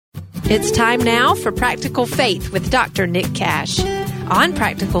It's time now for Practical Faith with Dr. Nick Cash. On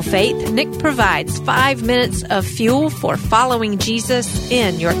Practical Faith, Nick provides 5 minutes of fuel for following Jesus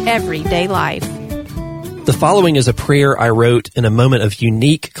in your everyday life. The following is a prayer I wrote in a moment of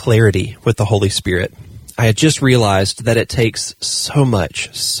unique clarity with the Holy Spirit. I had just realized that it takes so much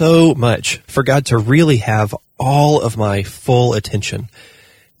for God to really have all of my full attention.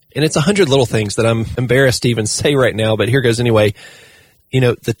 And it's 100 little things that I'm embarrassed to even say right now, but here goes anyway. You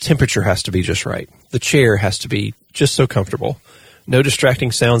know, the temperature has to be just right. The chair has to be just so comfortable. No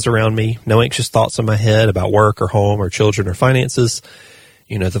distracting sounds around me. No anxious thoughts in my head about work or home or children or finances.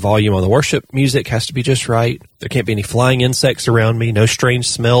 You know, the volume on the worship music has to be just right. There can't be any flying insects around me. No strange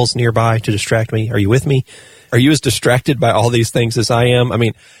smells nearby to distract me. Are you with me? Are you as distracted by all these things as I am? I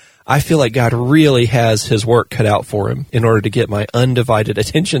mean, I feel like God really has his work cut out for him in order to get my undivided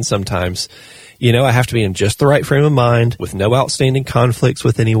attention sometimes. You know, I have to be in just the right frame of mind with no outstanding conflicts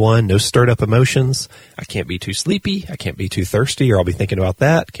with anyone, no stirred up emotions. I can't be too sleepy. I can't be too thirsty or I'll be thinking about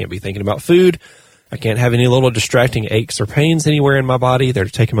that. Can't be thinking about food. I can't have any little distracting aches or pains anywhere in my body that are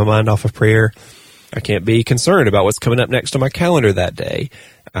taking my mind off of prayer. I can't be concerned about what's coming up next on my calendar that day.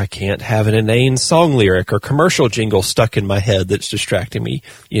 I can't have an inane song lyric or commercial jingle stuck in my head that's distracting me.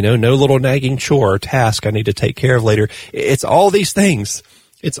 You know, no little nagging chore or task I need to take care of later. It's all these things.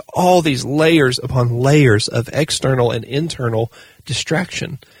 It's all these layers upon layers of external and internal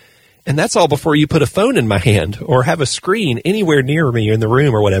distraction. And that's all before you put a phone in my hand or have a screen anywhere near me in the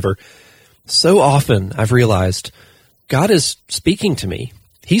room or whatever. So often I've realized God is speaking to me.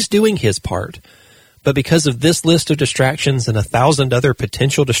 He's doing his part. But because of this list of distractions and 1,000 other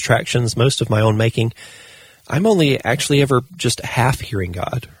potential distractions, most of my own making, I'm only actually ever just half hearing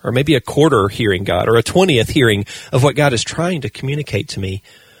God, or maybe a quarter hearing God, or a 20th hearing of what God is trying to communicate to me.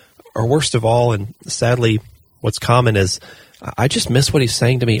 Or worst of all, and sadly, what's common is I just miss what he's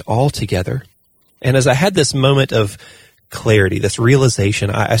saying to me altogether. And as I had this moment of clarity, this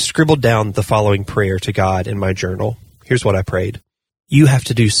realization, I scribbled down the following prayer to God in my journal. Here's what I prayed. You have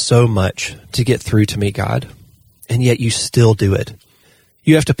to do so much to get through to me, God, and yet you still do it.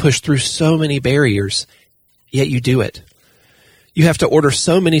 You have to push through so many barriers, yet you do it. You have to order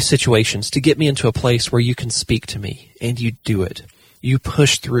so many situations to get me into a place where you can speak to me, and you do it. You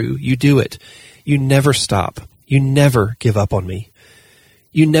push through. You do it. You never stop. You never give up on me.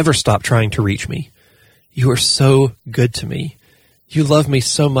 You never stop trying to reach me. You are so good to me. You love me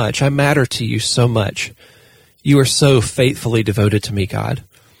so much. I matter to you so much. You are so faithfully devoted to me, God.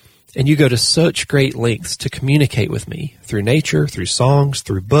 And you go to such great lengths to communicate with me through nature, through songs,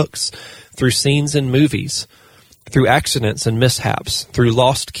 through books, through scenes in movies, through accidents and mishaps, through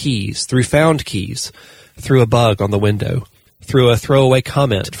lost keys, through found keys, through a bug on the window, through a throwaway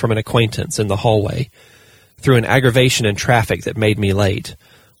comment from an acquaintance in the hallway, through an aggravation in traffic that made me late,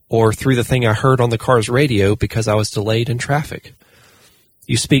 or through the thing I heard on the car's radio because I was delayed in traffic.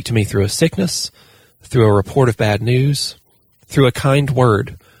 You speak to me through a sickness, through a report of bad news, through a kind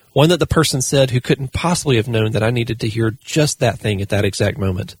word, one that the person said who couldn't possibly have known that I needed to hear just that thing at that exact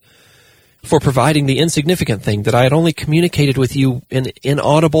moment, for providing the insignificant thing that I had only communicated with you in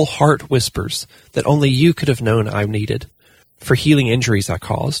inaudible heart whispers that only you could have known I needed, for healing injuries I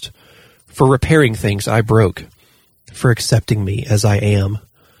caused, for repairing things I broke, for accepting me as I am,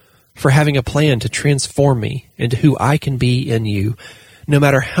 for having a plan to transform me into who I can be in you. No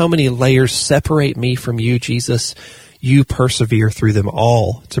matter how many layers separate me from you, Jesus, you persevere through them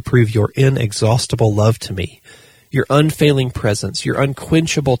all to prove your inexhaustible love to me, your unfailing presence, your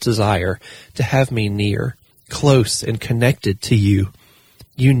unquenchable desire to have me near, close, and connected to you.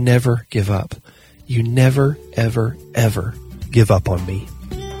 You never give up. You never, ever, ever give up on me.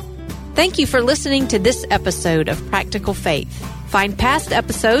 Thank you for listening to this episode of Practical Faith. Find past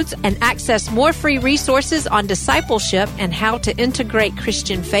episodes and access more free resources on discipleship and how to integrate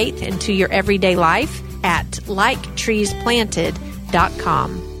Christian faith into your everyday life at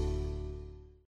liketreesplanted.com.